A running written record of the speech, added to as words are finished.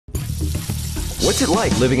What's it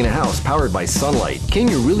like living in a house powered by sunlight? Can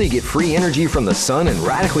you really get free energy from the sun and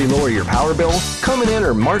radically lower your power bill? Come and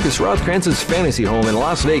enter Markus Rothkranz's fantasy home in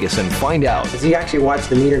Las Vegas and find out. As you actually watch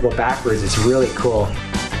the meter go backwards, it's really cool.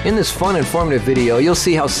 In this fun, informative video, you'll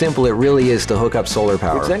see how simple it really is to hook up solar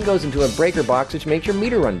power. Which then goes into a breaker box, which makes your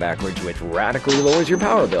meter run backwards, which radically lowers your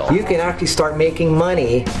power bill. You can actually start making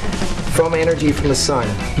money from energy from the sun.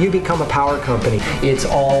 You become a power company. It's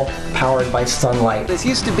all powered by sunlight. This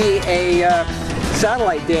used to be a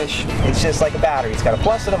satellite dish. It's just like a battery. It's got a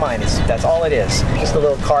plus and a minus. That's all it is. Just a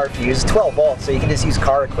little car fuse, 12 volts, so you can just use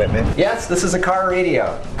car equipment. Yes, this is a car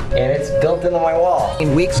radio, and it's built into my wall.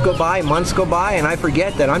 And weeks go by, months go by, and I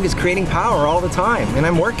forget that I'm just creating power all the time, and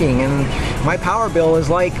I'm working, and my power bill is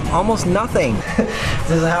like almost nothing.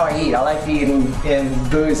 This is how I eat. I like to eat in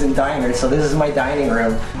booths and diners, so this is my dining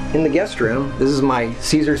room. In the guest room, this is my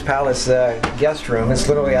Caesar's Palace guest room. It's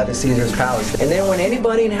literally at the Caesar's Palace. And then when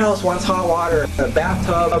anybody in the house wants hot water, a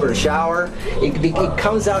bathtub or a shower, it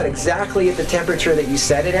comes out exactly at the temperature that you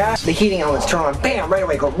set it at. The heating elements turn on, bam, right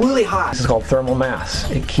away, go really hot. This is called thermal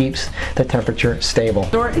mass. It keeps the temperature stable.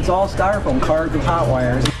 It's all styrofoam carved with hot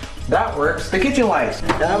wires. That works. The kitchen lights.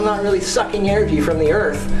 And I'm not really sucking energy from the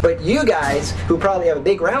earth, but you guys who probably have a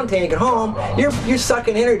big round tank at home, you're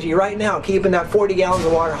sucking energy right now, keeping that 40 gallons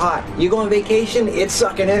of water hot. You go on vacation, it's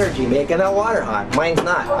sucking energy, making that water hot. Mine's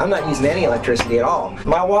not. I'm not using any electricity at all.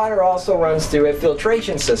 My water also runs through a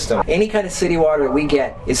filtration system. Any kind of city water that we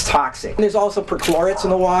get is toxic. And there's also perchlorates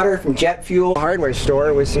in the water from jet fuel. Hardware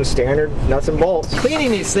store with some standard nuts and bolts.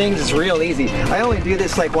 Cleaning these things is real easy. I only do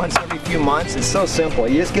this like once every few months. It's so simple.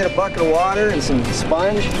 You just get a bucket of water and some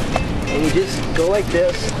sponge, and you just go like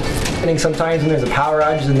this. I think sometimes when there's a power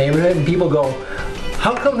outage in the neighborhood and people go,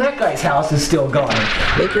 how come that guy's house is still going?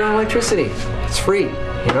 Make your own electricity. It's free.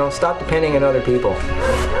 You know, stop depending on other people.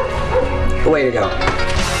 Way to go.